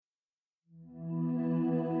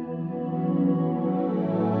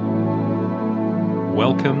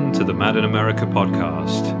Welcome to the Mad in America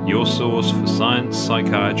podcast, your source for science,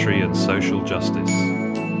 psychiatry, and social justice.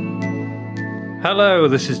 Hello,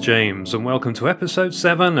 this is James, and welcome to episode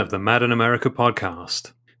 7 of the Mad in America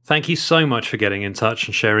podcast. Thank you so much for getting in touch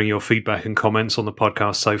and sharing your feedback and comments on the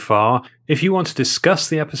podcast so far. If you want to discuss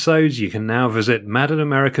the episodes, you can now visit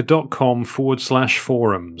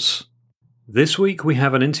madinamerica.com/forums. This week we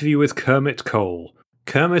have an interview with Kermit Cole.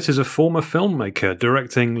 Kermit is a former filmmaker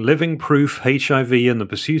directing Living Proof, HIV and the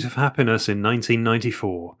Pursuit of Happiness in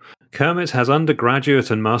 1994. Kermit has undergraduate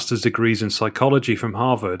and master's degrees in psychology from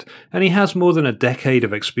Harvard, and he has more than a decade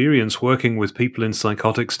of experience working with people in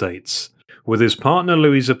psychotic states. With his partner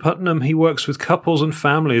Louisa Putnam, he works with couples and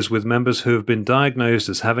families with members who have been diagnosed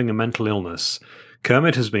as having a mental illness.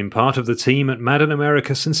 Kermit has been part of the team at Mad in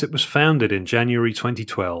America since it was founded in January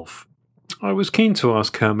 2012. I was keen to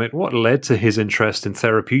ask Kermit what led to his interest in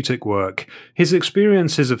therapeutic work, his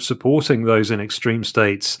experiences of supporting those in extreme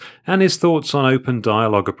states, and his thoughts on open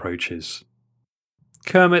dialogue approaches.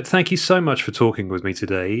 Kermit, thank you so much for talking with me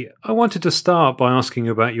today. I wanted to start by asking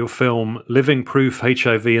about your film Living Proof,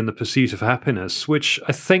 HIV and the Pursuit of Happiness, which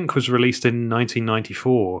I think was released in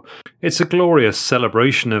 1994. It's a glorious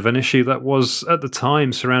celebration of an issue that was, at the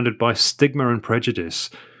time, surrounded by stigma and prejudice.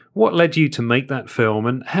 What led you to make that film,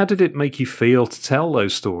 and how did it make you feel to tell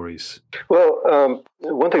those stories? Well,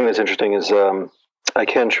 one thing that's interesting is I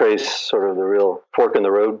can trace sort of the real fork in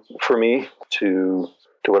the road for me to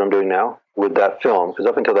what I'm doing now with that film. Because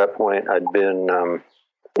up until that point, I'd been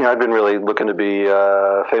really looking to be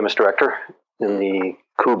a famous director in the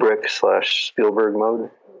Kubrick/Spielberg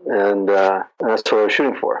mode, and that's what I was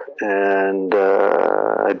shooting for. And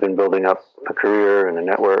I'd been building up a career and a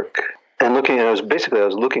network. And I was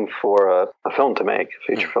looking for a film to make, a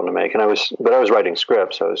feature film to make, and I was writing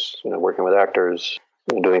scripts. I was, working with actors,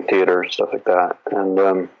 doing theater, stuff like that.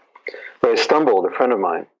 And but a friend of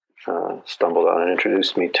mine stumbled on and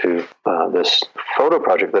introduced me to this photo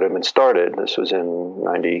project that had been started. This was in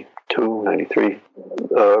 92, 93.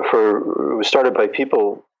 It was started by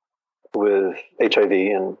people with HIV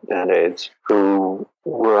and AIDS who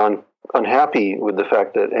were unhappy with the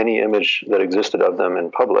fact that any image that existed of them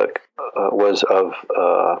in public was of,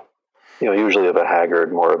 usually of a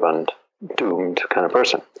haggard, moribund, doomed kind of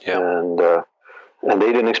person. Yeah. And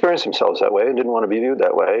they didn't experience themselves that way and didn't want to be viewed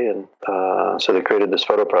that way. And so they created this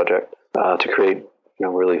photo project to create,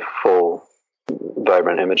 really full,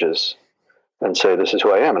 vibrant images and say, this is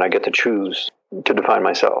who I am. And I get to choose to define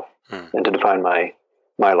myself and to define my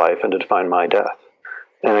life and to define my death.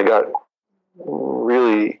 And I got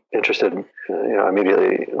really interested,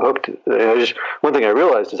 immediately hooked. One thing I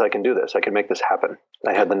realized is I can do this. I can make this happen.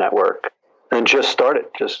 I had the network and just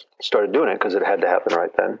started doing it because it had to happen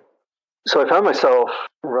right then. So I found myself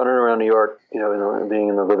running around New York, being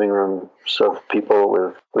in the living rooms of people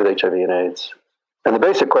with HIV and AIDS. And the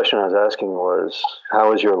basic question I was asking was,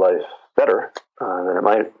 how is your life better than it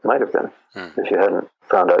might have been if you hadn't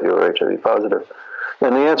found out you were HIV positive?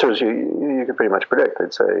 And the answer is you can pretty much predict.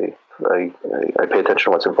 I'd say I pay attention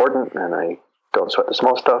to what's important, and I don't sweat the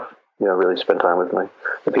small stuff. Really spend time with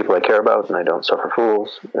the people I care about, and I don't suffer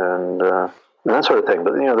fools, and that sort of thing.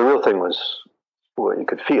 But the real thing was what you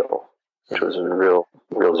could feel, which was a real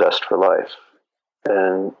zest for life.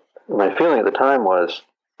 And my feeling at the time was,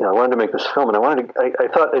 I wanted to make this film, and I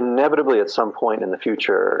thought inevitably at some point in the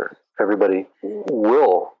future, everybody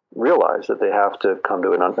will realize that they have to come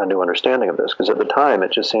to a new understanding of this. Because at the time,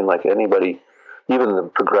 it just seemed like anybody, even the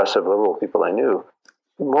progressive liberal people I knew,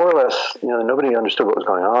 more or less, nobody understood what was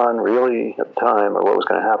going on really at the time or what was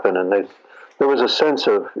going to happen. And there was a sense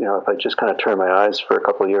of, if I just kind of turn my eyes for a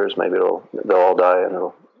couple of years, maybe they'll all die and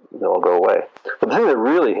they'll all go away. But the thing that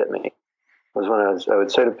really hit me was when I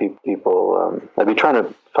would say to people, I'd be trying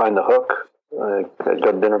to find the hook. I'd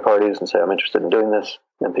go to dinner parties and say, I'm interested in doing this.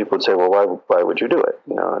 And people would say, well, why would you do it?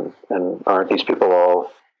 And aren't these people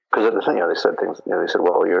all, because at the thing, they said things, they said,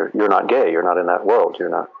 well, you're not gay. You're not in that world. You're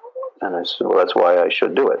not. And I said, well, that's why I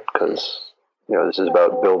should do it. Because, this is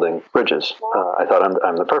about building bridges. I thought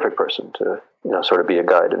I'm the perfect person to, sort of be a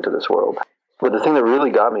guide into this world. But the thing that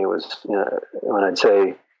really got me was, when I'd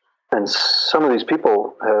say, and some of these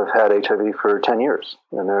people have had HIV for 10 years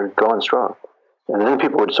and they're going strong. And then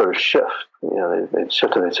people would sort of shift, they'd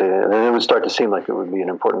shift and they'd say, and then it would start to seem like it would be an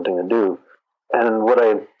important thing to do. And what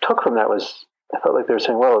I took from that was, I felt like they were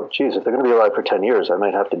saying, well, geez, if they're going to be alive for 10 years, I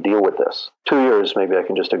might have to deal with this. 2 years, maybe I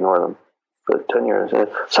can just ignore them. But 10 years. And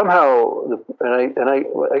somehow,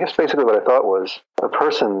 I guess basically what I thought was a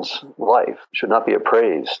person's life should not be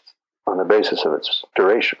appraised on the basis of its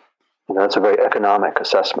duration. That's a very economic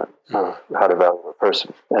assessment of how to value a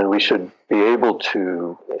person. And we should be able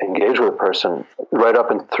to engage with a person right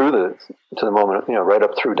up and through to the moment, right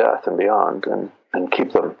up through death and beyond, and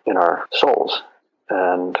keep them in our souls.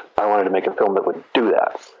 And I wanted to make a film that would do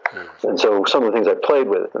that. And so some of the things I played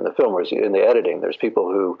with in the film was in the editing. There's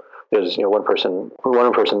people who, one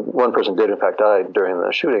person did in fact die during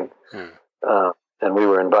the shooting. And we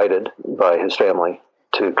were invited by his family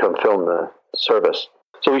to come film the service.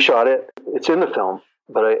 So we shot it. It's in the film,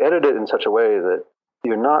 but I edited it in such a way that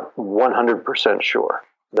you're not 100% sure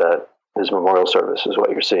that his memorial service is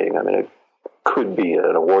what you're seeing. I mean, it could be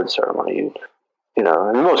an award ceremony.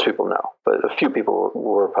 I mean, most people know, but a few people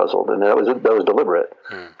were puzzled, and that was deliberate.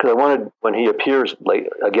 Because I wanted, when he appears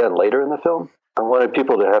later in the film, I wanted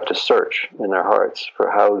people to have to search in their hearts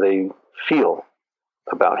for how they feel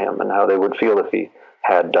about him and how they would feel if he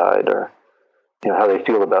had died, or how they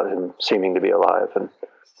feel about him seeming to be alive. And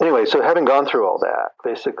anyway, so having gone through all that,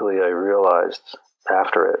 basically I realized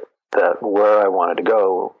after it that where I wanted to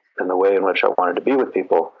go and the way in which I wanted to be with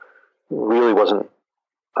people really wasn't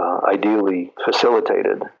ideally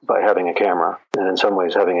facilitated by having a camera. And in some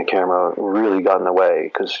ways, having a camera really got in the way,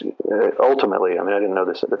 because ultimately, I mean, I didn't know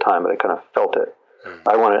this at the time, but I kind of felt it.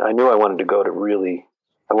 I knew I wanted to go to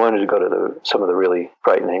some of the really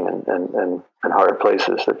frightening and hard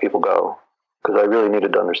places that people go, because I really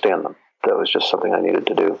needed to understand them. That was just something I needed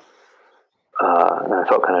to do. And I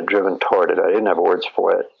felt kind of driven toward it. I didn't have words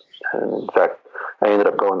for it. And in fact, I ended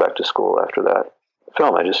up going back to school after that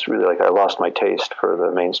film. I just really, I lost my taste for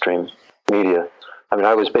the mainstream media. I mean,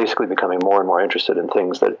 I was basically becoming more and more interested in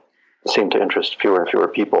things that seemed to interest fewer and fewer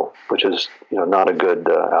people, which is, not a good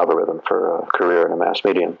algorithm for a career in a mass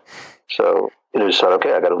medium. So I just thought,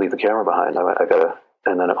 okay, I got to leave the camera behind.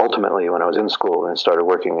 And then ultimately, when I was in school and started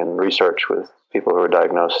working in research with people who were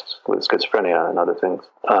diagnosed with schizophrenia and other things,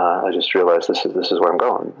 I just realized this is where I'm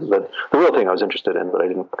going. But the real thing I was interested in, but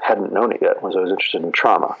I hadn't known it yet, was I was interested in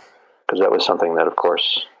trauma, because that was something that, of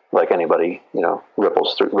course, like anybody,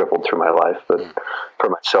 rippled through my life, but for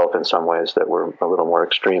myself in some ways that were a little more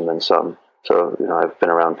extreme than some. So, I've been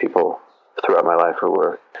around people throughout my life who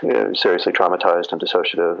were seriously traumatized and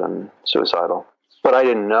dissociative and suicidal. But I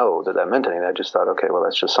didn't know that meant anything. I just thought, okay, well,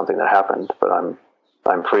 that's just something that happened, but I'm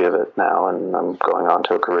free of it now, and I'm going on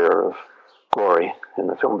to a career of glory in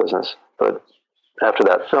the film business. But after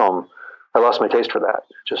that film, I lost my taste for that.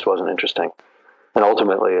 It just wasn't interesting. And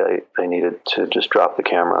ultimately, I needed to just drop the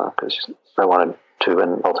camera, because I wanted to,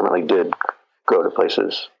 and ultimately did, go to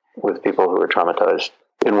places with people who were traumatized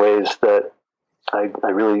in ways that I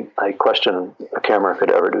question a camera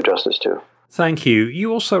could ever do justice to. Thank you.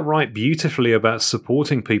 You also write beautifully about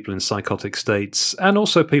supporting people in psychotic states, and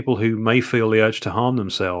also people who may feel the urge to harm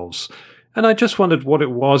themselves. And I just wondered what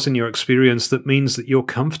it was in your experience that means that you're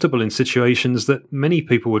comfortable in situations that many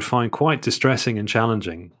people would find quite distressing and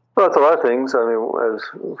challenging. Well, it's a lot of things. I mean,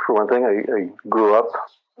 for one thing, I grew up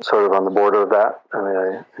sort of on the border of that. I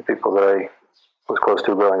mean, the people that I was close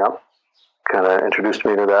to growing up kind of introduced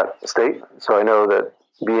me to that state. So I know that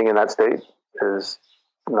being in that state is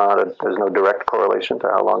there's no direct correlation to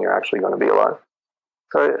how long you're actually going to be alive.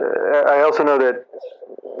 So I also know that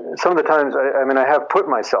some of the times, I have put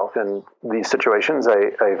myself in these situations.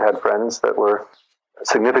 I've had friends that were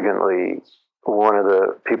significantly, one of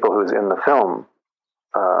the people who's in the film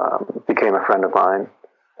became a friend of mine,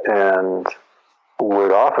 and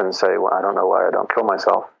would often say, well, I don't know why I don't kill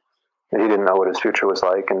myself. And he didn't know what his future was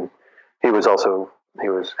like, and he was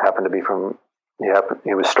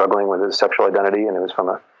struggling with his sexual identity, and he was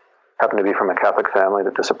happened to be from a Catholic family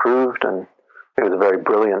that disapproved, and he was a very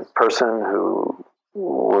brilliant person who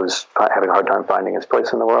was having a hard time finding his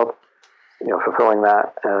place in the world, fulfilling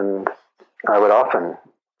that. And I would often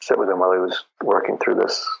sit with him while he was working through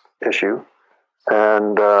this issue.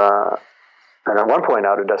 And at one point,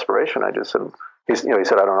 out of desperation, I just said, he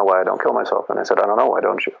said, I don't know why I don't kill myself. And I said, I don't know, why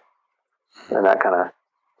don't you? And that kind of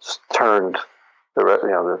turned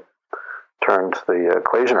the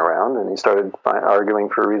equation around, and he started arguing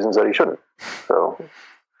for reasons that he shouldn't. So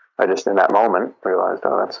I just, in that moment, realized,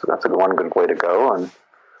 that's one good way to go. And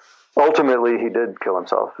ultimately, he did kill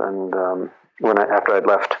himself. And after I'd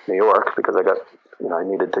left New York, because I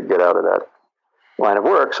needed to get out of that line of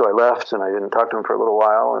work, so I left, and I didn't talk to him for a little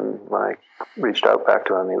while. And when I reached out back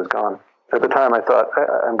to him, he was gone. At the time, I thought,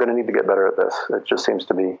 I'm going to need to get better at this. It just seems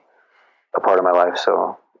to be a part of my life,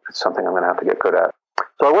 so it's something I'm going to have to get good at.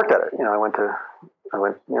 So I worked at it. I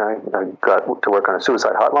got to work on a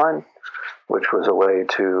suicide hotline, which was a way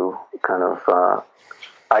to kind of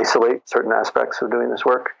isolate certain aspects of doing this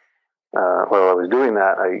work. While I was doing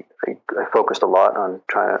that, I focused a lot on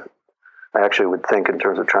trying to I actually would think in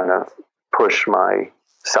terms of trying to push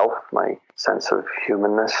myself, my sense of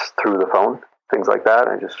humanness through the phone, things like that.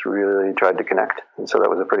 I just really tried to connect. And so that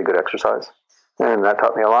was a pretty good exercise. And that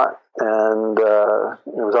taught me a lot. And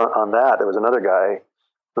it was on that, there was another guy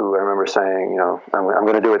who I remember saying, I'm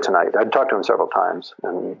going to do it tonight. I'd talked to him several times.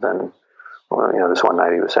 And then, this one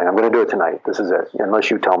night he was saying, I'm going to do it tonight. This is it. Unless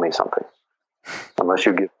you tell me something. Unless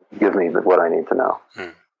you give me what I need to know.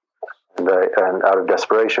 And out of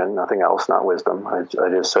desperation, nothing else, not wisdom, I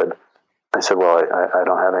just said, well, I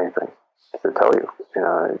don't have anything to tell you.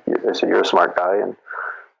 I said, you're a smart guy, and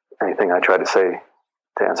anything I tried to say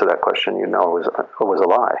to answer that question, was a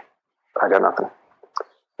lie. I got nothing.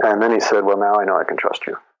 And then he said, well, now I know I can trust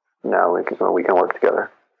you. Now we can work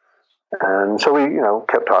together. And so we,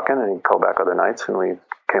 kept talking, and he called back other nights, and we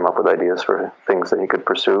came up with ideas for things that he could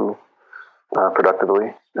pursue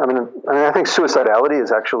productively. I think suicidality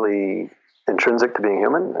is actually intrinsic to being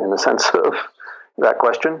human in the sense of that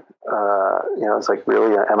question. It's like,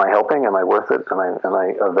 really, am I helping? Am I worth it? Am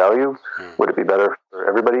I of value? Would it be better for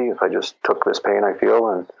everybody if I just took this pain I feel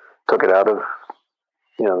and took it out of,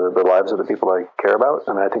 the lives of the people I care about?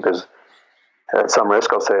 I think there's, at some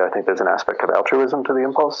risk, I'll say, I think there's an aspect of altruism to the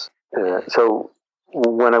impulse. So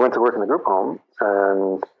when I went to work in the group home,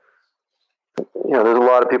 and there's a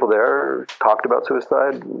lot of people there talked about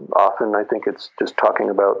suicide. Often I think it's just talking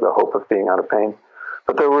about the hope of being out of pain.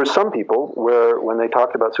 But there were some people where when they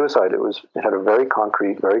talked about suicide, it had a very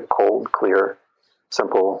concrete, very cold, clear,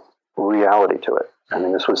 simple reality to it.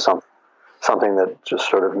 This was something that just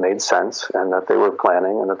sort of made sense and that they were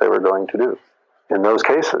planning and that they were going to do. In those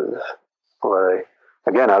cases,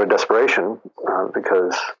 again, out of desperation,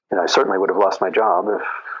 because I certainly would have lost my job if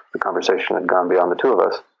the conversation had gone beyond the two of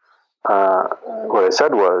us. What I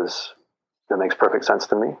said was, it makes perfect sense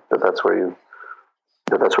to me that's what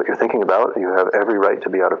you're thinking about. You have every right to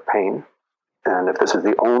be out of pain. And if this is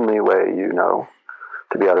the only way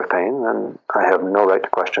to be out of pain, then I have no right to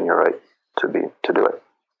question your right to do it.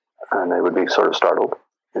 And they would be sort of startled.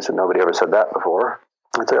 They said, nobody ever said that before.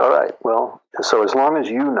 I'd say, all right, well, so as long as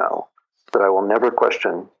you know that I will never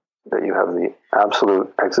question that you have the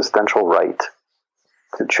absolute existential right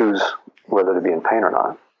to choose whether to be in pain or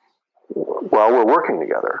not, while we're working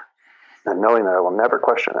together, and knowing that I will never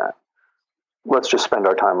question that, let's just spend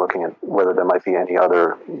our time looking at whether there might be any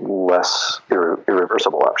other less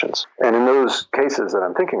irreversible options. And in those cases that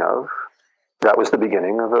I'm thinking of, that was the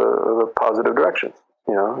beginning of a positive direction.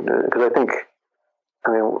 Because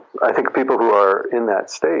I think people who are in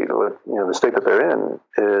that state, the state that they're in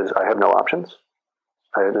is, I have no options.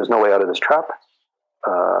 There's no way out of this trap.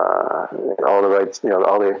 All the rights,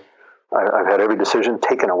 I've had every decision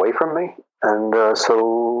taken away from me, and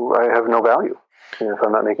so I have no value. If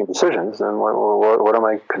I'm not making decisions, then what am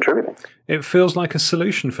I contributing? It feels like a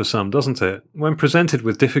solution for some, doesn't it? When presented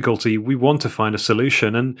with difficulty, we want to find a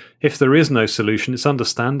solution, and if there is no solution, it's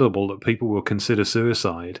understandable that people will consider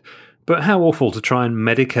suicide. But how awful to try and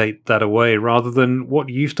medicate that away rather than what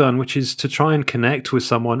you've done, which is to try and connect with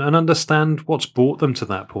someone and understand what's brought them to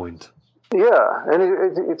that point. Yeah,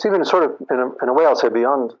 and it's even sort of, in a way, I'll say,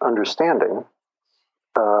 beyond understanding.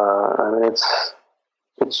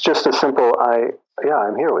 It's just a simple,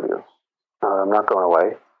 I'm here with you. I'm not going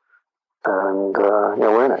away. And,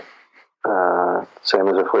 we're in it. Same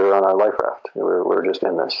as if we were on our life raft. We're just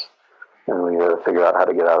in this. And we got to figure out how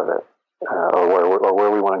to get out of it, or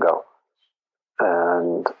where we want to go.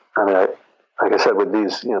 And, like I said, with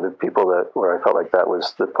these, the people where I felt like that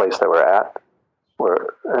was the place they were at,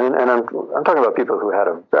 and I'm talking about people who had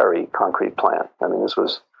a very concrete plan. This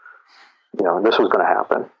was going to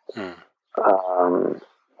happen.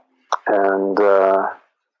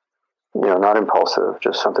 Not impulsive,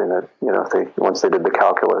 just something that, once they did the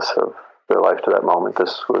calculus of their life to that moment,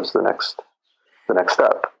 this was the next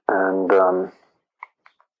step. And,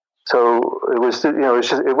 so it was,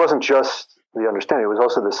 it wasn't just the understanding, it was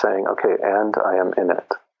also the saying, okay, and I am in it.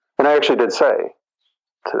 And I actually did say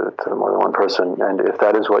to more than one person, and if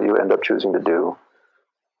that is what you end up choosing to do,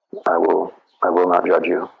 I will not judge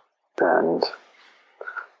you. And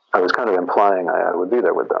I was kind of implying I would be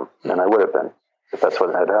there with them, and I would have been if that's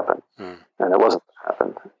what had happened. And it wasn't what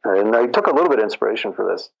happened. And I took a little bit of inspiration for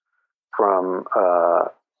this from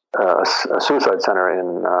a suicide center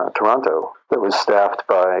in Toronto that was staffed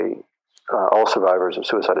by all survivors of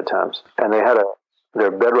suicide attempts. And they had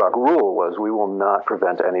their bedrock rule was, we will not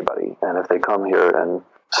prevent anybody. And if they come here and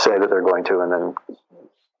say that they're going to and then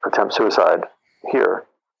attempt suicide here,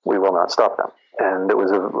 we will not stop them. And it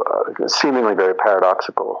was a seemingly very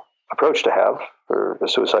paradoxical approach to have for the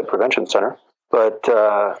suicide prevention center. But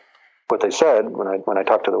what they said when I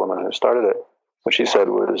talked to the woman who started it, what she said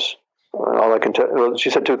was, all I can tell, well, she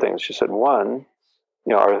said two things. She said, one,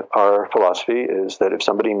 our philosophy is that if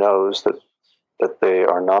somebody knows that they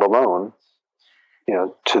are not alone,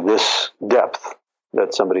 to this depth,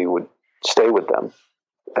 that somebody would stay with them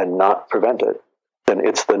and not prevent it, then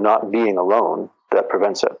it's the not being alone that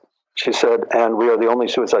prevents it. She said, and we are the only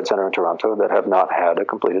suicide center in Toronto that have not had a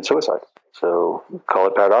completed suicide. So call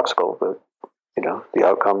it paradoxical, but the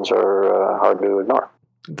outcomes are hard to ignore.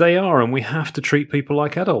 They are, and we have to treat people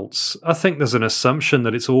like adults. I think there's an assumption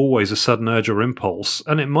that it's always a sudden urge or impulse,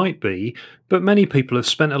 and it might be, but many people have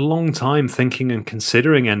spent a long time thinking and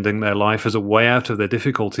considering ending their life as a way out of their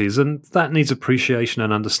difficulties, and that needs appreciation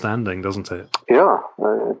and understanding, doesn't it? Yeah.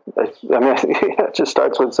 I mean, it just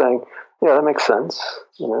starts with saying, yeah, that makes sense.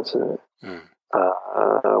 It's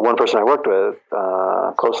one person I worked with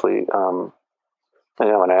closely,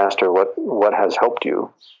 when I asked her what has helped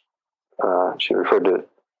you, she referred to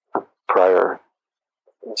a prior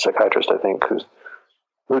psychiatrist, I think,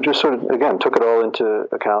 who just sort of, again, took it all into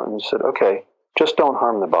account and said, okay, just don't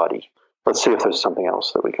harm the body. Let's see if there's something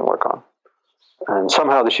else that we can work on. And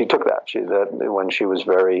somehow she took that. That when she was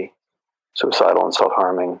very suicidal and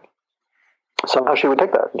self-harming, somehow she would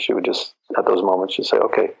take that, and she would just, at those moments, she'd say,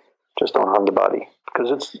 okay, just don't harm the body.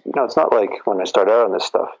 Because it's not like when I started out on this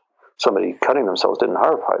stuff, somebody cutting themselves didn't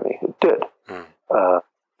horrify me. It did.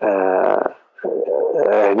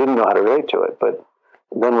 I didn't know how to relate to it, but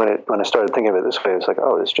then when I started thinking of it this way, it was like,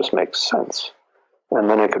 oh, this just makes sense. And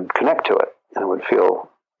then I could connect to it, and it would feel,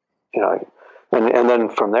 and then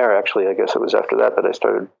from there, actually, I guess it was after that I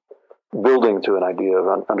started building to an idea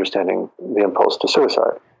of understanding the impulse to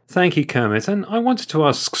suicide. Thank you, Kermit. And I wanted to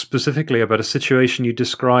ask specifically about a situation you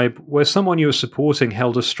describe where someone you were supporting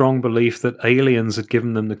held a strong belief that aliens had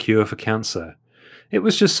given them the cure for cancer. It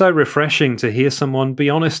was just so refreshing to hear someone be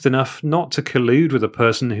honest enough not to collude with a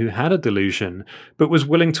person who had a delusion, but was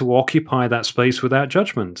willing to occupy that space without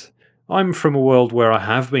judgment. I'm from a world where I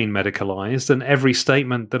have been medicalized, and every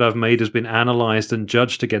statement that I've made has been analyzed and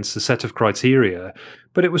judged against a set of criteria,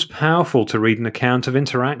 but it was powerful to read an account of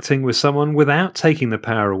interacting with someone without taking the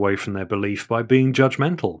power away from their belief by being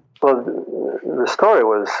judgmental. Well, the story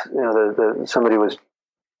was, somebody was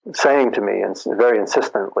saying to me, and very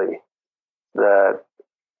insistently, that,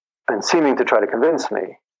 and seeming to try to convince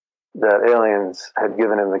me, that aliens had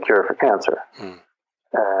given him the cure for cancer.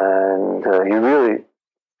 And he really,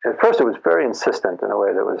 at first it was very insistent in a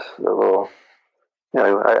way that was a little,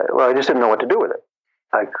 I just didn't know what to do with it.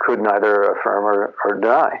 I could neither affirm or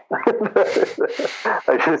deny. And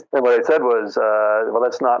what I said was, well,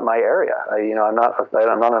 that's not my area. I'm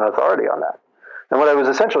not an authority on that. And what I was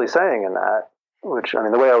essentially saying in that, which,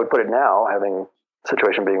 the way I would put it now, having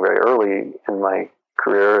situation being very early in my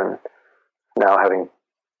career and now having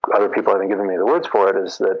other people having given me the words for it,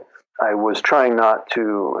 is that I was trying not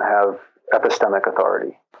to have epistemic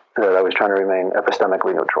authority, that I was trying to remain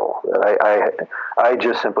epistemically neutral, that I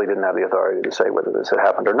just simply didn't have the authority to say whether this had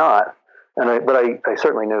happened or not. But I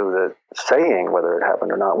certainly knew that saying whether it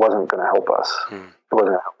happened or not wasn't going to help us. It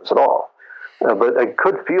wasn't going to help us at all. But I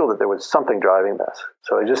could feel that there was something driving this.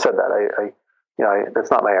 So I just said that.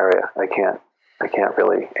 That's not my area. I can't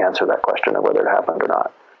really answer that question of whether it happened or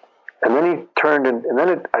not. And then he turned, and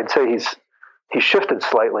then I'd say he shifted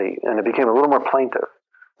slightly, and it became a little more plaintive.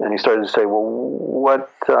 And he started to say, "Well, what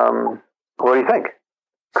do you think?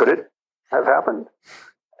 Could it have happened?"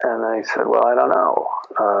 And I said, "Well, I don't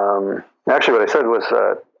know." Actually, what I said was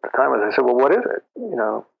at the time was, I said, "Well, what is it?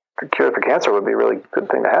 The cure for cancer would be a really good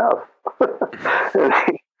thing to have."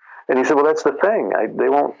 And he said, "Well, that's the thing. They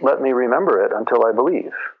won't let me remember it until I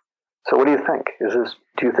believe. So what do you think?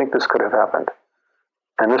 Do you think this could have happened?"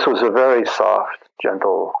 And this was a very soft,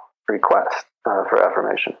 gentle request for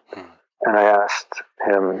affirmation. And I asked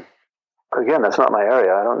him, again, that's not my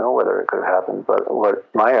area. I don't know whether it could have happened, but what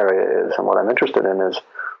my area is and what I'm interested in is,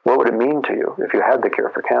 what would it mean to you if you had the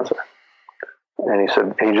cure for cancer? And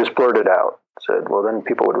he just blurted out, said, "Well, then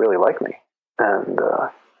people would really like me." And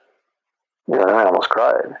I almost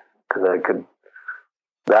cried, because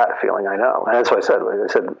that feeling I know. And that's what I said.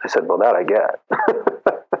 I said, "Well, that I get."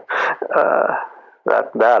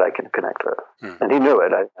 that I can connect with. And he knew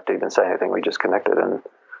it. I didn't have to even say anything. We just connected.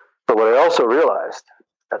 But what I also realized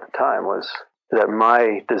at the time was that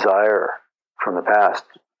my desire from the past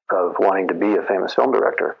of wanting to be a famous film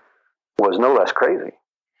director was no less crazy.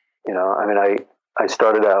 I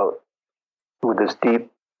started out with this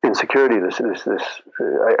deep insecurity.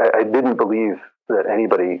 I didn't believe that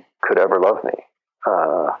anybody could ever love me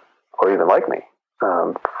or even like me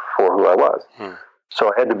for who I was. So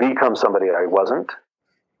I had to become somebody I wasn't,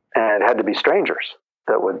 and it had to be strangers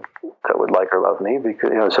that would like or love me,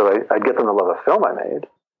 because so I'd get them to love a film I made,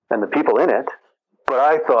 and the people in it. But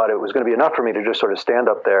I thought it was going to be enough for me to just sort of stand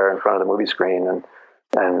up there in front of the movie screen and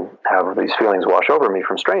have these feelings wash over me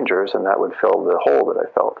from strangers, and that would fill the hole that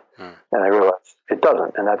I felt. And I realized it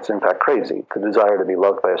doesn't, and that's in fact crazy. The desire to be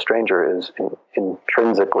loved by a stranger is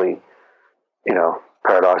intrinsically,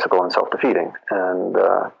 paradoxical and self-defeating, and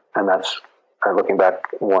that's, looking back,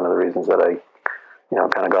 one of the reasons that I,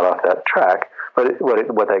 kind of got off that track. But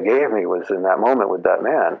what that gave me was, in that moment with that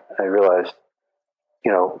man, I realized,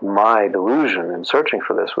 my delusion in searching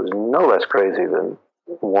for this was no less crazy than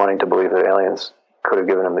wanting to believe that aliens could have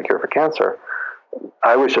given him the cure for cancer.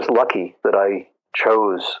 I was just lucky that I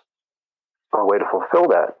chose a way to fulfill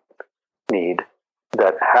that need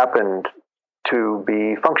that happened to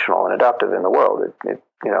be functional and adaptive in the world.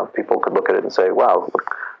 People could look at it and say, "Wow,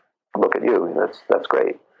 look at you. That's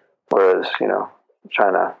great." Whereas,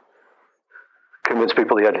 trying to convince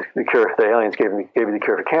people you had the cure, the aliens gave you the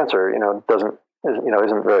cure for cancer,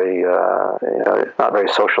 isn't very, it's not very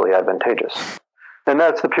socially advantageous. And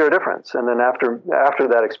that's the pure difference. And then after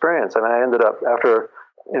that experience, and I ended up,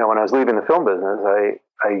 when I was leaving the film business,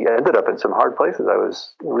 I ended up in some hard places. I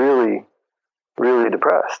was really, really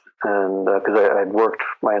depressed. And because I'd worked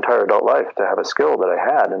my entire adult life to have a skill that I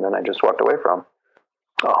had, and then I just walked away from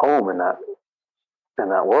a home in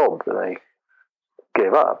that world that I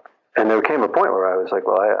gave up. And there came a point where I was like,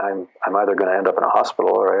 well, I'm either going to end up in a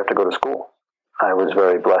hospital or I have to go to school. I was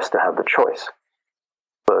very blessed to have the choice,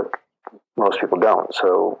 but most people don't.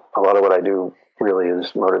 So a lot of what I do really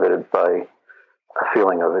is motivated by a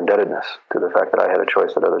feeling of indebtedness to the fact that I had a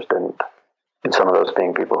choice that others didn't. And some of those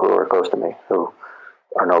being people who were close to me, who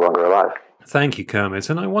are no longer alive. Thank you, Kermit.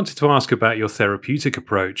 And I wanted to ask about your therapeutic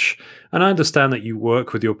approach. And I understand that you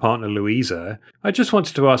work with your partner, Louisa. I just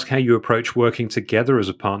wanted to ask how you approach working together as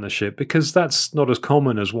a partnership, because that's not as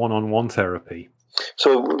common as one-on-one therapy.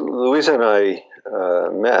 So Louisa and I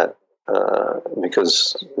met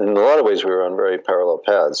because in a lot of ways we were on very parallel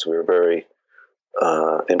paths. We were very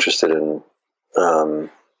interested in,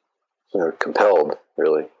 compelled,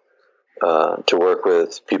 really, to work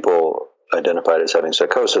with people identified as having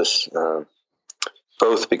psychosis,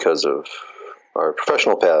 both because of our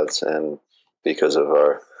professional paths and because of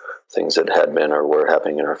our things that had been or were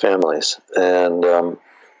happening in our families. And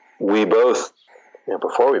we both,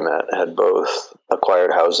 before we met, had both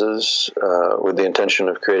acquired houses with the intention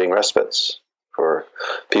of creating respites for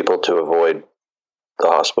people to avoid the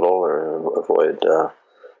hospital or avoid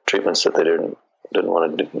treatments that they didn't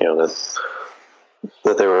want to do,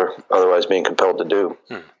 that they were otherwise being compelled to do.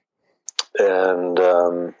 And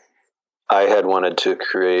I had wanted to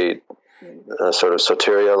create a sort of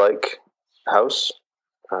Soteria-like house.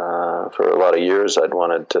 For a lot of years, I'd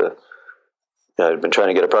been trying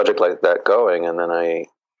to get a project like that going, and then I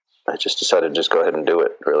just decided to just go ahead and do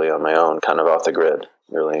it really on my own, kind of off the grid,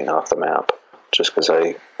 really off the map, just because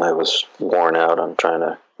I was worn out on trying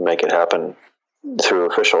to make it happen through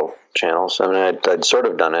official channels. I mean, I'd sort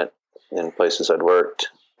of done it in places I'd worked,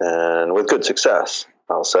 and with good success,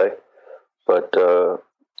 I'll say. But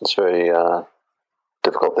it's a very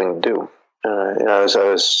difficult thing to do.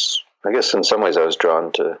 I guess in some ways I was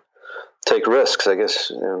drawn to take risks, I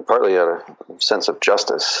guess, partly out of a sense of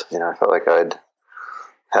justice. I felt like I'd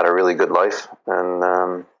had a really good life.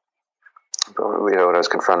 And, when I was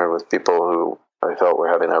confronted with people who I felt were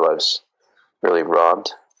having their lives really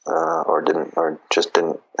robbed or just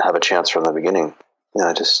didn't have a chance from the beginning,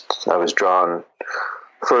 I was drawn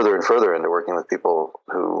further and further into working with people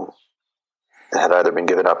who had either been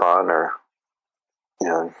given up on or,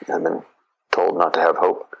 had been told not to have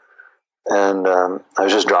hope. And I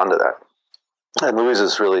was just drawn to that. And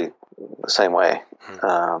Louisa's really the same way.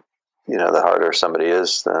 The harder somebody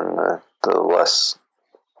is, then the less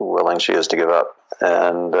willing she is to give up.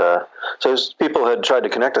 And so people had tried to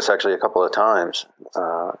connect us actually a couple of times.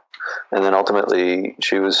 And then ultimately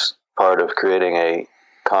she was part of creating a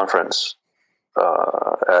conference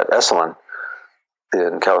at Esalen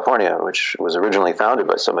in California, which was originally founded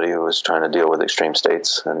by somebody who was trying to deal with extreme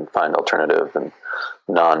states and find alternative and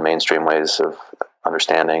non-mainstream ways of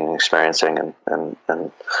understanding and experiencing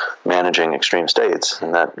and managing extreme states.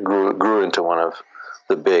 And that grew into one of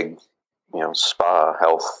the big, spa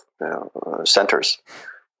health centers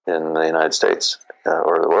in the United States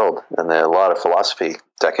or the world. And a lot of philosophy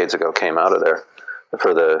decades ago came out of there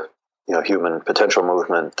for the human potential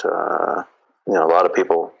movement. A lot of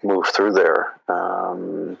people moved through there.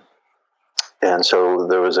 And so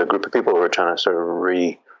there was a group of people who were trying to sort of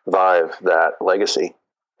revive that legacy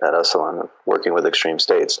at Esalen of working with extreme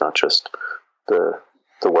states, not just the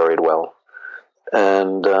worried well.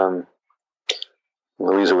 And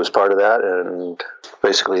Louisa was part of that, and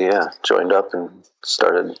basically, joined up and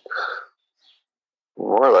started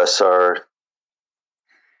more or less our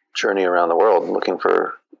journey around the world, looking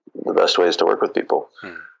for the best ways to work with people.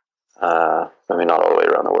 I mean, not all the way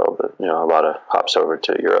around the world, but a lot of hops over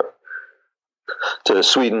to Europe, to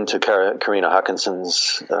Sweden, to Karina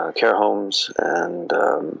Hawkinson's care homes, and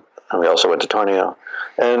we also went to Tornio.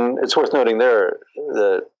 And it's worth noting there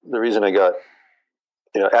that the reason I got,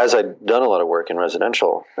 as I'd done a lot of work in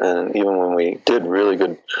residential, and even when we did really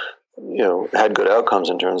good, had good outcomes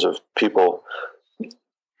in terms of people,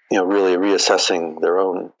 really reassessing their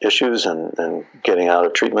own issues and getting out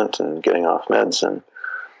of treatment and getting off meds and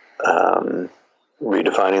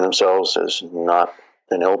redefining themselves as not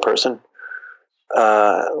an ill person.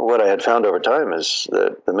 What I had found over time is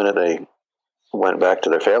that the minute they went back to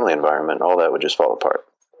their family environment, all that would just fall apart.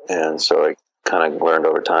 And so I kind of learned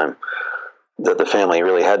over time that the family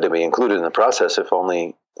really had to be included in the process, if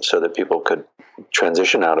only so that people could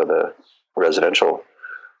transition out of the residential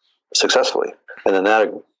successfully. And then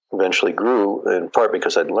that eventually grew, in part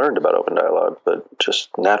because I'd learned about open dialogue, but just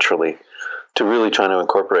naturally to really trying to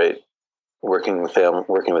incorporate working with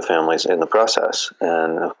families in the process.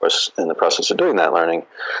 And of course, in the process of doing that, learning,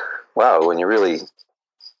 wow, when you really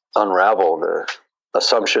unravel the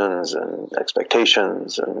assumptions and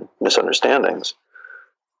expectations and misunderstandings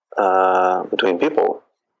between people,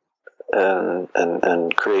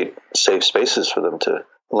 and create safe spaces for them to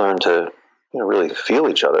learn to really feel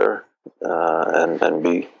each other, and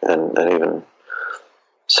be and even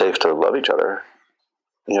safe to love each other,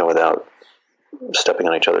 without stepping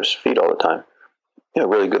on each other's feet all the time.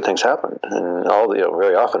 Really good things happen. And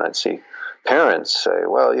very often I'd see parents say,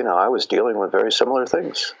 well, I was dealing with very similar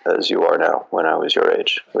things as you are now when I was your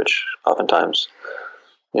age, which oftentimes,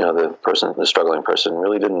 the struggling person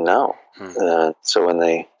really didn't know. So when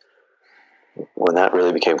that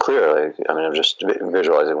really became clear, I'm just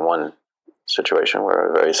visualizing one situation where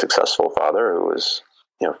a very successful father who was,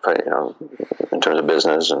 in terms of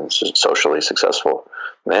business and socially successful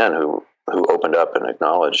man who opened up and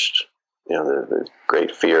acknowledged, the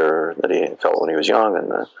great fear that he felt when he was young and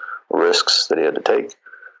the risks that he had to take.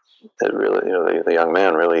 It really, the young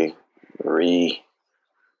man really reassessed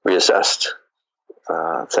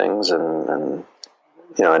things and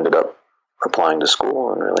ended up applying to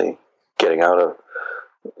school and really getting out of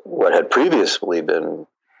what had previously been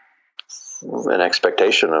an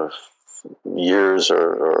expectation of years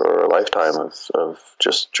or a lifetime of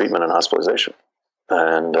just treatment and hospitalization.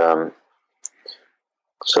 And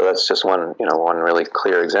so that's just one really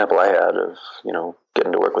clear example I had of,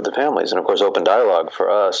 getting to work with the families. And of course, open dialogue for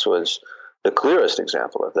us was the clearest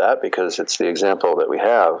example of that, because it's the example that we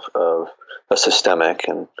have of a systemic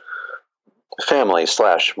and family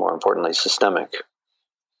 / more importantly, systemically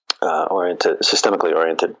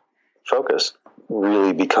oriented focus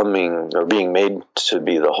really becoming or being made to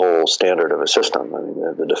be the whole standard of a system. I mean,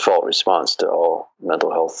 the default response to all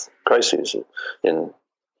mental health crises in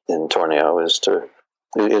Tornio is to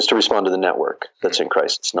respond to the network that's in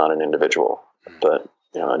crisis, not an individual, but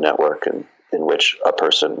a network in which a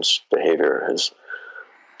person's behavior has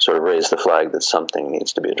sort of raised the flag that something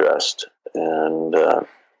needs to be addressed. And the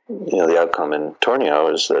outcome in Tornio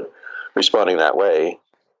is that responding that way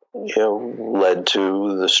led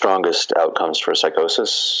to the strongest outcomes for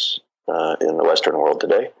psychosis in the Western world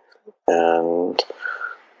today, and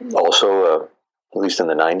also, at least in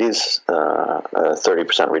the 90s, a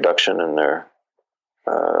 30% reduction in their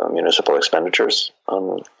municipal expenditures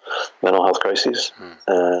on mental health crises.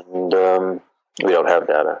 And we don't have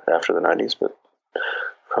data after the 90s, but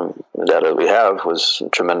from the data that we have was a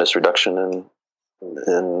tremendous reduction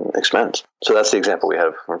in expense. So that's the example we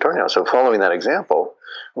have from Tornio. So following that example,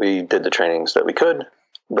 we did the trainings that we could,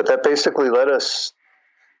 but that basically led us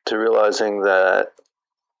to realizing that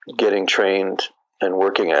getting trained and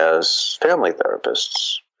working as family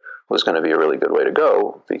therapists was going to be a really good way to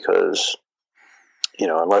go, because,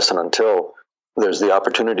 unless and until there's the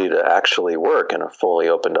opportunity to actually work in a fully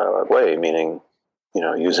open dialogue way, meaning,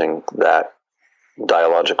 using that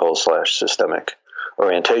dialogical / systemic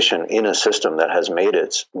orientation in a system that has made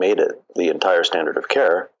it the entire standard of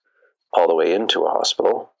care all the way into a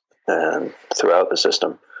hospital and throughout the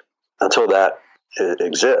system, until that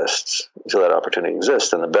exists, until that opportunity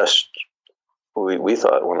exists. And the best, we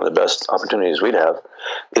thought one of the best opportunities we'd have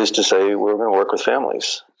is to say we're going to work with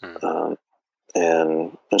families,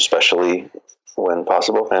 and especially when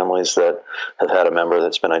possible, families that have had a member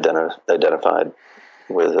that's been identified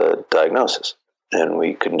with a diagnosis. And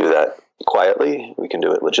we can do that quietly. We can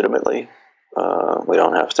do it legitimately. We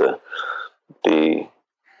don't have to be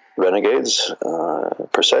renegades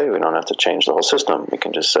per se. We don't have to change the whole system. We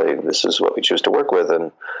can just say this is what we choose to work with,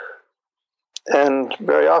 and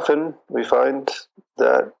very often we find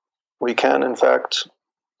that we can, in fact,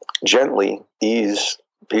 gently ease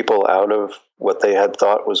people out of what they had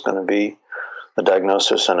thought was going to be a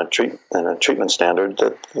diagnosis and a treatment standard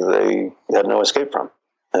that they had no escape from.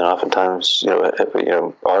 And oftentimes,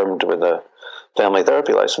 armed with a family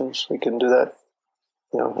therapy license, we can do that,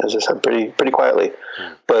 as I said, pretty quietly.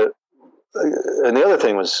 But and the other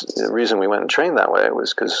thing was, the reason we went and trained that way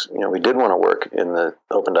was because we did want to work in the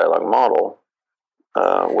open dialogue model,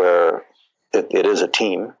 where it is a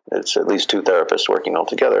team. It's at least two therapists working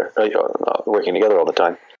together all the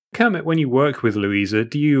time. Kermit, when you work with Louisa,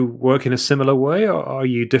 do you work in a similar way, or are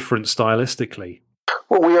you different stylistically?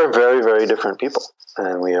 Well, we are very, very different people,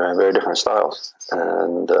 and we are very different styles.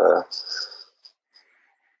 And so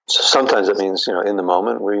sometimes it means, in the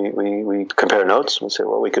moment, we compare notes and say,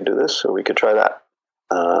 well, we could do this, or we could try that.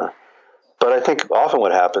 But I think often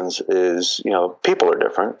what happens is, people are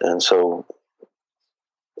different, and so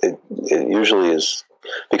it usually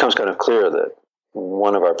becomes kind of clear that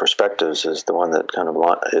one of our perspectives is the one that kind of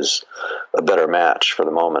is a better match for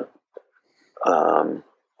the moment. And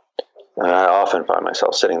I often find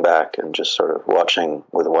myself sitting back and just sort of watching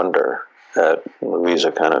with wonder at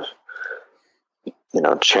Louisa kind of,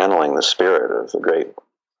 channeling the spirit of the great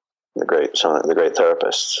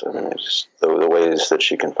therapists. I mean, just the ways that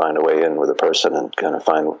she can find a way in with a person and kind of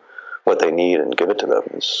find what they need and give it to them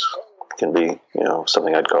can be,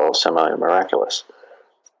 something I'd call semi-miraculous.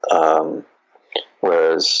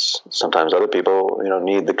 Whereas sometimes other people,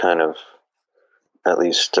 need the kind of, at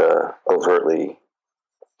least overtly,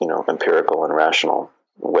 empirical and rational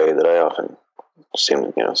way that I often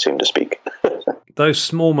seem to speak. Those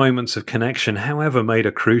small moments of connection, however made,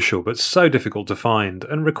 are crucial, but so difficult to find,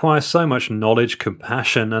 and require so much knowledge,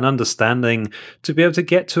 compassion, and understanding to be able to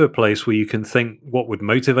get to a place where you can think what would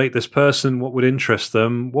motivate this person, what would interest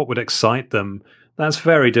them, what would excite them. That's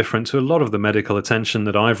very different to a lot of the medical attention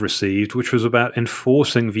that I've received, which was about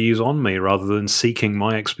enforcing views on me rather than seeking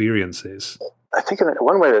my experiences. I think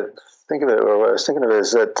one way to think of it, or what I was thinking of it,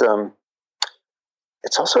 is that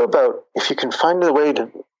it's also about if you can find a way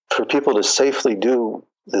for people to safely do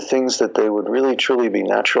the things that they would really truly be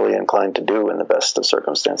naturally inclined to do in the best of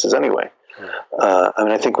circumstances anyway.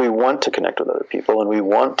 I think we want to connect with other people, and we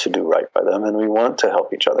want to do right by them, and we want to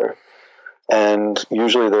help each other. And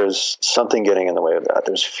usually there's something getting in the way of that.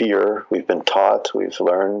 There's fear. We've been taught, we've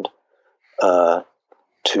learned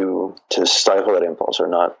to stifle that impulse or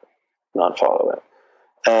not follow it.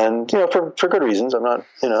 And, for good reasons.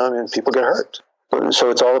 People get hurt. So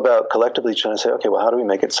it's all about collectively trying to say, okay, well, how do we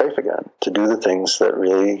make it safe again to do the things that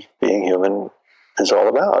really being human is all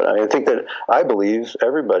about? I believe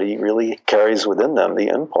everybody really carries within them the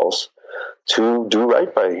impulse to do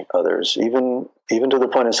right by others, even to the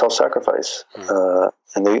point of self-sacrifice.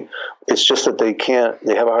 It's just that they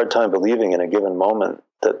have a hard time believing in a given moment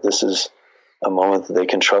that this is a moment that they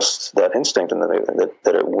can trust that instinct, and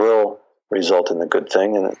that it will result in the good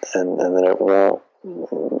thing, and that it won't,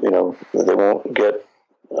 they won't get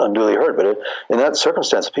unduly hurt. But in that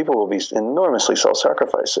circumstance, people will be enormously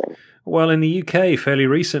self-sacrificing. Well, in the UK, fairly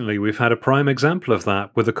recently, we've had a prime example of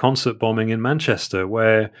that with a concert bombing in Manchester,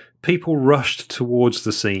 where people rushed towards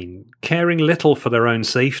the scene, caring little for their own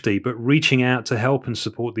safety, but reaching out to help and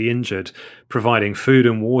support the injured, providing food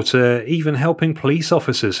and water, even helping police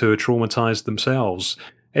officers who are traumatized themselves.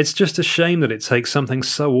 It's just a shame that it takes something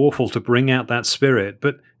so awful to bring out that spirit,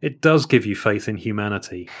 but it does give you faith in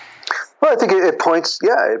humanity. Well, I think it points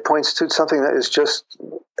to something that is just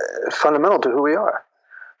fundamental to who we are.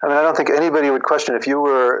 I mean, I don't think anybody would question if you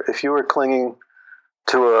were clinging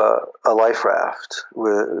to a life raft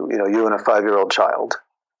with you and a 5-year-old child,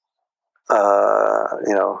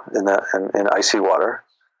 in icy water,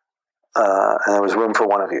 and there was room for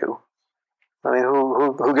one of you. I mean,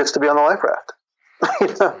 who gets to be on the life raft?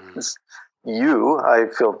 You, I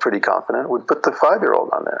feel pretty confident, would put the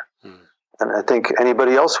 5-year-old on there. And I think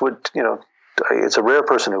anybody else would, it's a rare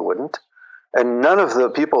person who wouldn't. And none of the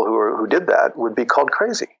people who did that would be called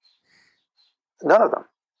crazy. None of them.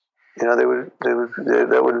 They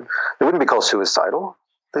wouldn't be called suicidal.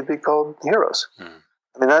 They'd be called heroes. I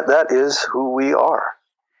mean, that is who we are.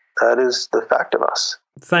 That is the fact of us.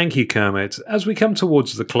 Thank you, Kermit. As we come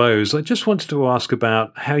towards the close, I just wanted to ask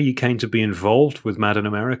about how you came to be involved with Mad in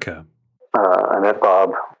America. I met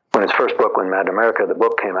Bob when his first book, when Mad in America, the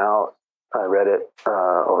book came out. I read it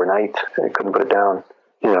overnight. I couldn't put it down.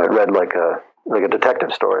 It read like a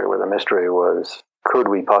detective story where the mystery was, could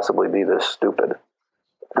we possibly be this stupid?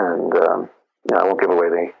 And I won't give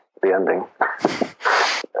away the ending.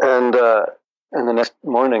 And the next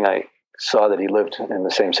morning, I saw that he lived in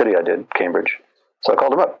the same city I did, Cambridge. So I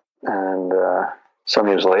called him up. And some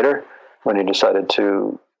years later, when he decided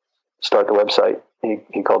to start the website,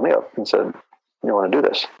 he called me up and said, "You want to do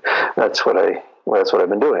this?" That's what I've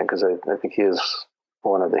been doing, because I think he is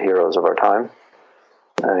one of the heroes of our time.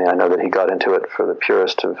 I mean, I know that he got into it for the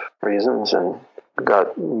purest of reasons and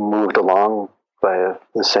got moved along by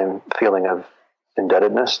the same feeling of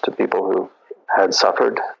indebtedness to people who had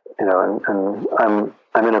suffered, and I'm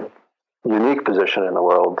in a unique position in the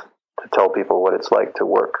world to tell people what it's like to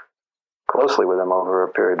work closely with him over a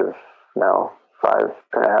period of now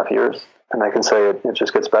 5.5 years, and I can say it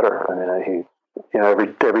just gets better. I mean,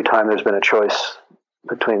 every time there's been a choice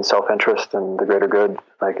between self-interest and the greater good,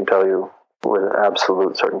 I can tell you with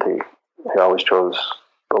absolute certainty, he always chose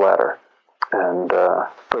the latter. And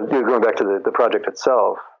but going back to the project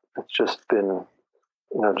itself, it's just been,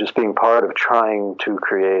 just being part of trying to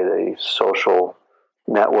create a social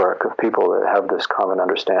network of people that have this common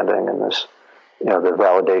understanding and this, the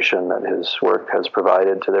validation that his work has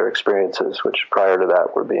provided to their experiences, which prior to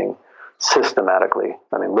that were being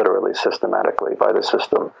literally systematically by the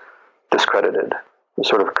system discredited. The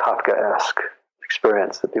sort of Kafkaesque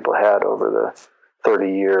experience that people had over the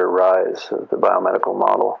 30-year rise of the biomedical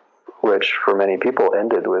model, which for many people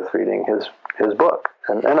ended with reading his book,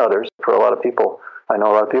 and others. For a lot of people, I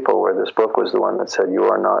know a lot of people where this book was the one that said, "You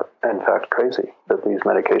are not, in fact, crazy, that these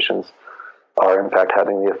medications are, in fact,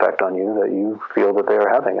 having the effect on you that you feel that they are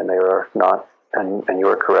having, and they are not, and you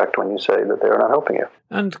are correct when you say that they are not helping you."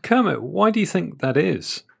 And Kermit, why do you think that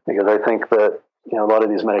is? Because I think that, a lot of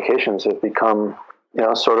these medications have become,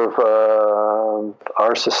 sort of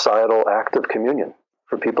our societal act of communion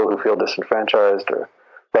for people who feel disenfranchised or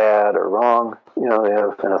bad or wrong. They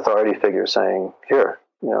have an authority figure saying, "Here,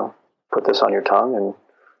 put this on your tongue and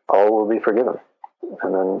all will be forgiven."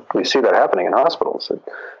 And then we see that happening in hospitals.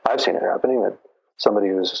 I've seen it happening, that somebody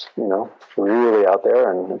who's, really out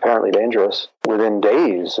there and apparently dangerous, within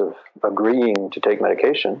days of agreeing to take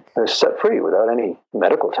medication, is set free without any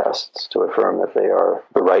medical tests to affirm that they are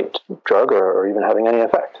the right drug or even having any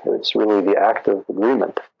effect. It's really the act of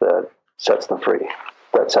agreement that sets them free,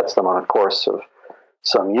 that sets them on a course of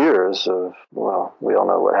some years of, well, we all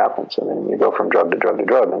know what happens. I mean, you go from drug to drug to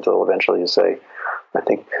drug until eventually you say, I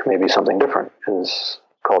think maybe something different is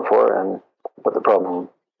called for. But the problem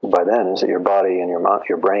by then is that your body and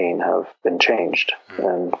your brain have been changed.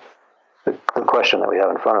 And the question that we have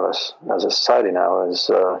in front of us as a society now is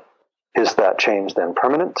that change then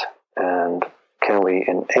permanent? And can we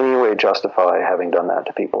in any way justify having done that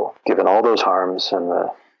to people, given all those harms and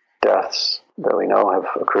the deaths that we know have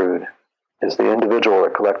accrued? Is the individual or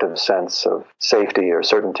collective sense of safety or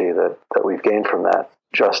certainty that we've gained from that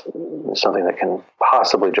just something that can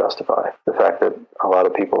possibly justify the fact that a lot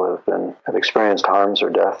of people have experienced harms or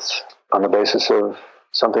deaths on the basis of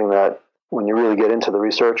something that, when you really get into the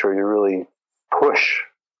research or you really push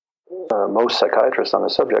most psychiatrists on the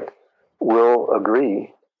subject, will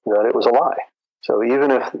agree that it was a lie. So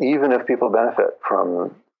even if people benefit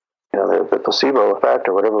from the placebo effect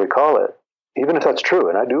or whatever we call it, even if that's true,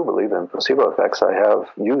 and I do believe in placebo effects, I have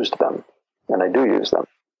used them, and I do use them.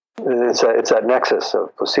 It's that nexus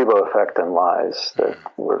of placebo effect and lies that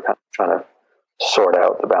we're kind of trying to sort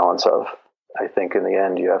out the balance of. I think in the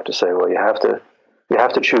end you have to say, well, you have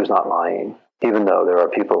to choose not lying, even though there are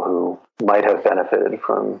people who might have felt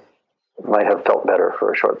better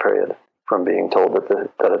for a short period from being told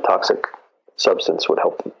that a toxic substance would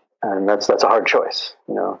help them. And that's a hard choice,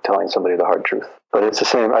 telling somebody the hard truth. But it's the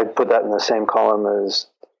same. I put that in the same column as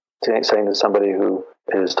saying to somebody who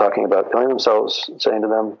is talking about killing themselves, saying to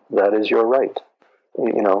them, that is your right.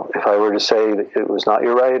 If I were to say that it was not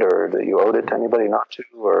your right, or that you owed it to anybody not to,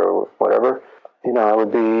 or whatever,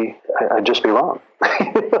 I'd just be wrong.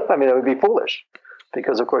 I mean, it would be foolish,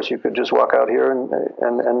 because of course you could just walk out here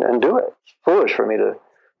and do it. It's foolish for me to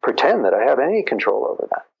pretend that I have any control over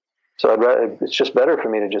that. So it's just better for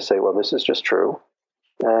me to just say, well, this is just true,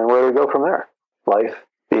 and where do we go from there? Life,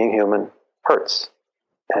 being human, hurts.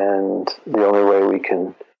 And the only way we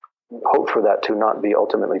can hope for that to not be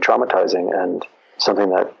ultimately traumatizing and something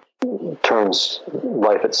that turns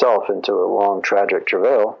life itself into a long, tragic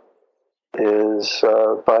travail is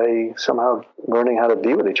by somehow learning how to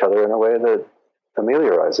be with each other in a way that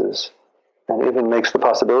ameliorizes and even makes the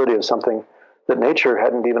possibility of something that nature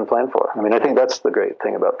hadn't even planned for. I mean, I think that's the great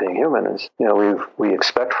thing about being human is, we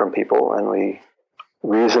expect from people, and we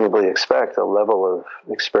reasonably expect a level of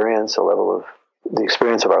experience, a level of the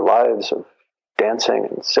experience of our lives of dancing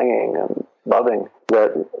and singing and loving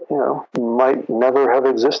that, might never have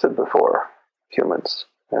existed before humans.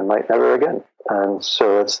 and might never again. And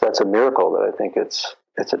so that's a miracle that I think it's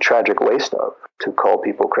a tragic waste of, to call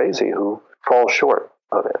people crazy who fall short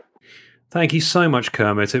of it. Thank you so much,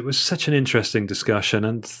 Kermit. It was such an interesting discussion,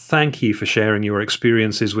 and thank you for sharing your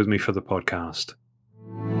experiences with me for the podcast.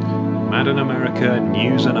 Mad in America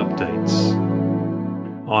News and Updates.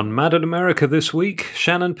 On Mad in America this week,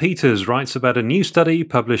 Shannon Peters writes about a new study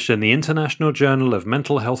published in the International Journal of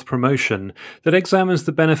Mental Health Promotion that examines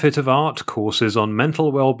the benefit of art courses on mental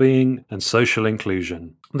well-being and social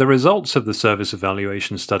inclusion. The results of the service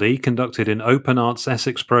evaluation study, conducted in Open Arts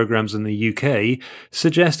Essex programs in the UK,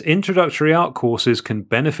 suggest introductory art courses can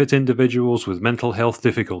benefit individuals with mental health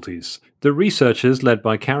difficulties. The researchers, led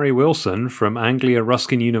by Carrie Wilson from Anglia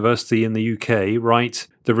Ruskin University in the UK, write,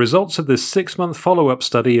 "The results of this 6-month follow-up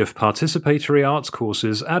study of participatory arts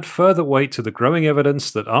courses add further weight to the growing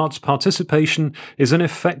evidence that arts participation is an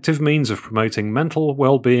effective means of promoting mental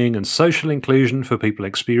well-being and social inclusion for people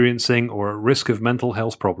experiencing or at risk of mental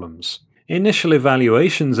health problems." Initial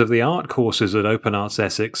evaluations of the art courses at Open Arts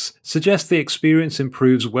Essex suggest the experience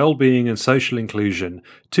improves well-being and social inclusion,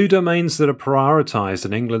 two domains that are prioritised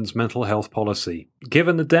in England's mental health policy.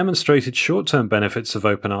 Given the demonstrated short-term benefits of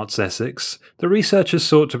Open Arts Essex, the researchers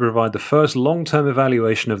sought to provide the first long-term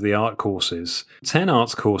evaluation of the art courses. 10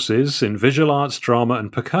 arts courses in visual arts, drama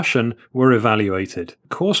and percussion were evaluated.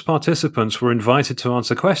 Course participants were invited to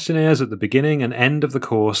answer questionnaires at the beginning and end of the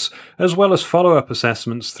course, as well as follow-up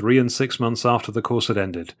assessments 3 and 6 months after the course had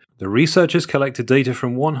ended. The researchers collected data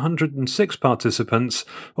from 106 participants,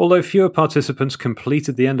 although fewer participants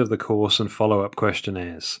completed the end of the course and follow-up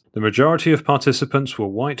questionnaires. The majority of participants were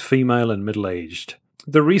white, female and middle-aged.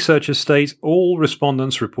 The researchers state all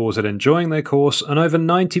respondents reported enjoying their course, and over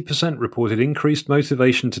 90% reported increased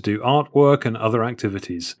motivation to do artwork and other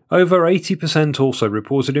activities. Over 80% also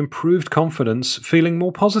reported improved confidence, feeling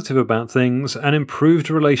more positive about things, and improved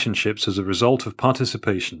relationships as a result of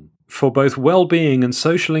participation. For both well-being and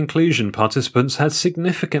social inclusion, participants had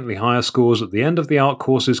significantly higher scores at the end of the art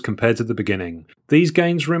courses compared to the beginning. These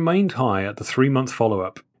gains remained high at the 3-month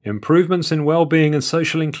follow-up. Improvements in well-being and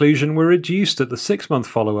social inclusion were reduced at the 6-month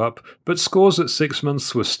follow-up, but scores at 6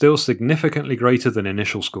 months were still significantly greater than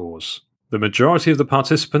initial scores. The majority of the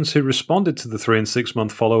participants who responded to the 3 and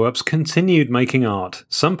 6-month follow-ups continued making art.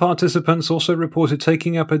 Some participants also reported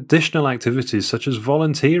taking up additional activities such as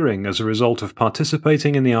volunteering as a result of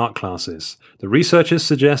participating in the art classes. The researchers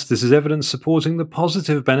suggest this is evidence supporting the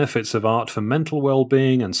positive benefits of art for mental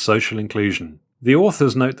well-being and social inclusion. The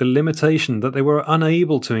authors note the limitation that they were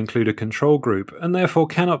unable to include a control group and therefore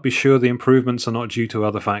cannot be sure the improvements are not due to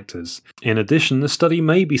other factors. In addition, the study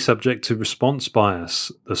may be subject to response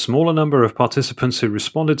bias. The smaller number of participants who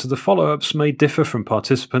responded to the follow-ups may differ from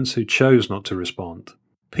participants who chose not to respond.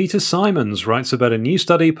 Peter Simons writes about a new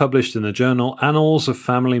study published in the journal Annals of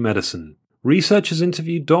Family Medicine. Researchers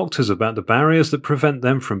interviewed doctors about the barriers that prevent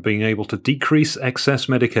them from being able to decrease excess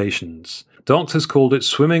medications. Doctors called it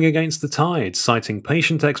swimming against the tide, citing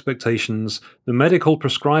patient expectations, the medical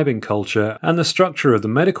prescribing culture, and the structure of the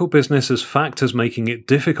medical business as factors making it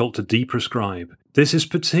difficult to deprescribe. This is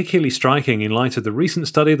particularly striking in light of the recent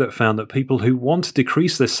study that found that people who want to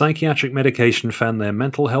decrease their psychiatric medication found their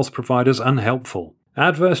mental health providers unhelpful.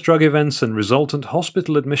 Adverse drug events and resultant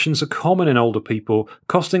hospital admissions are common in older people,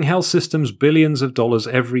 costing health systems billions of dollars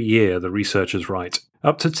every year, the researchers write.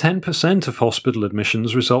 Up to 10% of hospital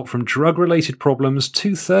admissions result from drug-related problems,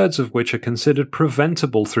 2/3 of which are considered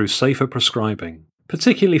preventable through safer prescribing.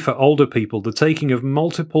 Particularly for older people, the taking of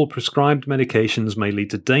multiple prescribed medications may lead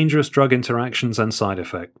to dangerous drug interactions and side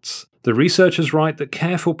effects. The researchers write that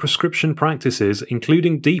careful prescription practices,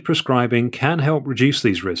 including deprescribing, can help reduce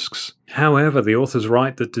these risks. However, the authors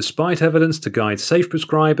write that despite evidence to guide safe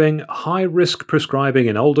prescribing, high-risk prescribing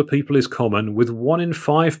in older people is common, with 1 in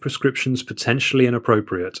 5 prescriptions potentially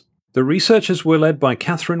inappropriate. The researchers were led by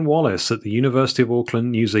Catherine Wallace at the University of Auckland,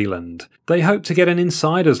 New Zealand. They hope to get an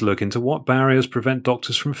insider's look into what barriers prevent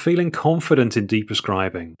doctors from feeling confident in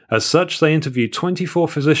deprescribing. As such, they interviewed 24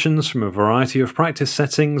 physicians from a variety of practice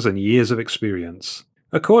settings and years of experience.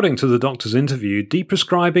 According to the doctors interviewed,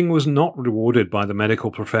 deprescribing was not rewarded by the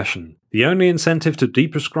medical profession. The only incentive to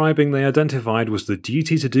deprescribing they identified was the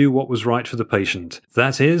duty to do what was right for the patient.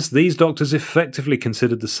 That is, these doctors effectively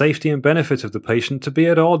considered the safety and benefit of the patient to be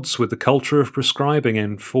at odds with the culture of prescribing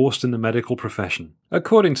enforced in the medical profession.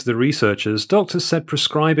 According to the researchers, doctors said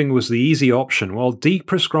prescribing was the easy option, while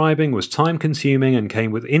deprescribing was time-consuming and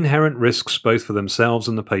came with inherent risks both for themselves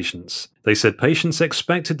and the patients. They said patients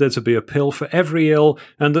expected there to be a pill for every ill,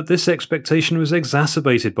 and that this expectation was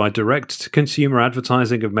exacerbated by direct-to-consumer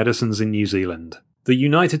advertising of medicines in New Zealand. The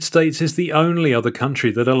United States is the only other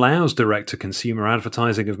country that allows direct-to-consumer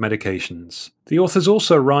advertising of medications. The authors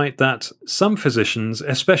also write that some physicians,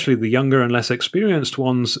 especially the younger and less experienced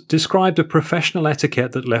ones, described a professional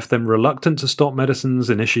etiquette that left them reluctant to stop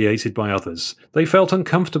medicines initiated by others. They felt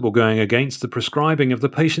uncomfortable going against the prescribing of the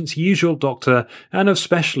patient's usual doctor and of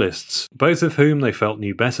specialists, both of whom they felt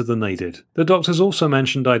knew better than they did. The doctors also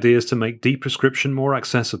mentioned ideas to make deprescription more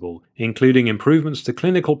accessible, including improvements to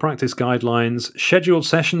clinical practice guidelines, scheduled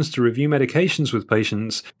sessions to review medications with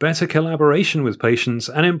patients, better collaboration with patients,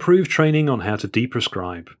 and improved training on how to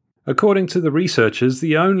deprescribe. According to the researchers,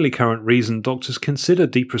 the only current reason doctors consider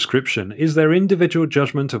deprescription is their individual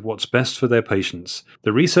judgment of what's best for their patients.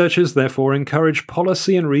 The researchers therefore encourage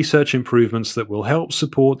policy and research improvements that will help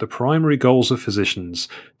support the primary goals of physicians,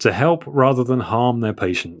 to help rather than harm their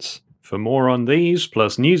patients. For more on these,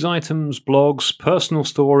 plus news items, blogs, personal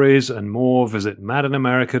stories, and more, visit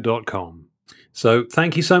madinamerica.com. So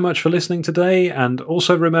thank you so much for listening today, and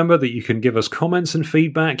also remember that you can give us comments and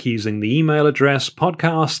feedback using the email address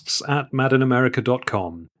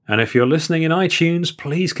podcasts@madinamerica.com. And if you're listening in iTunes,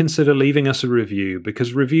 please consider leaving us a review,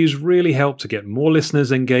 because reviews really help to get more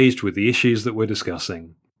listeners engaged with the issues that we're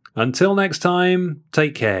discussing. Until next time,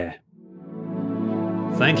 take care.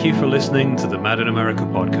 Thank you for listening to the Mad in America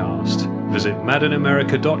podcast. Visit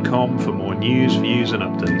madinamerica.com for more news, views, and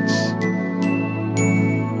updates.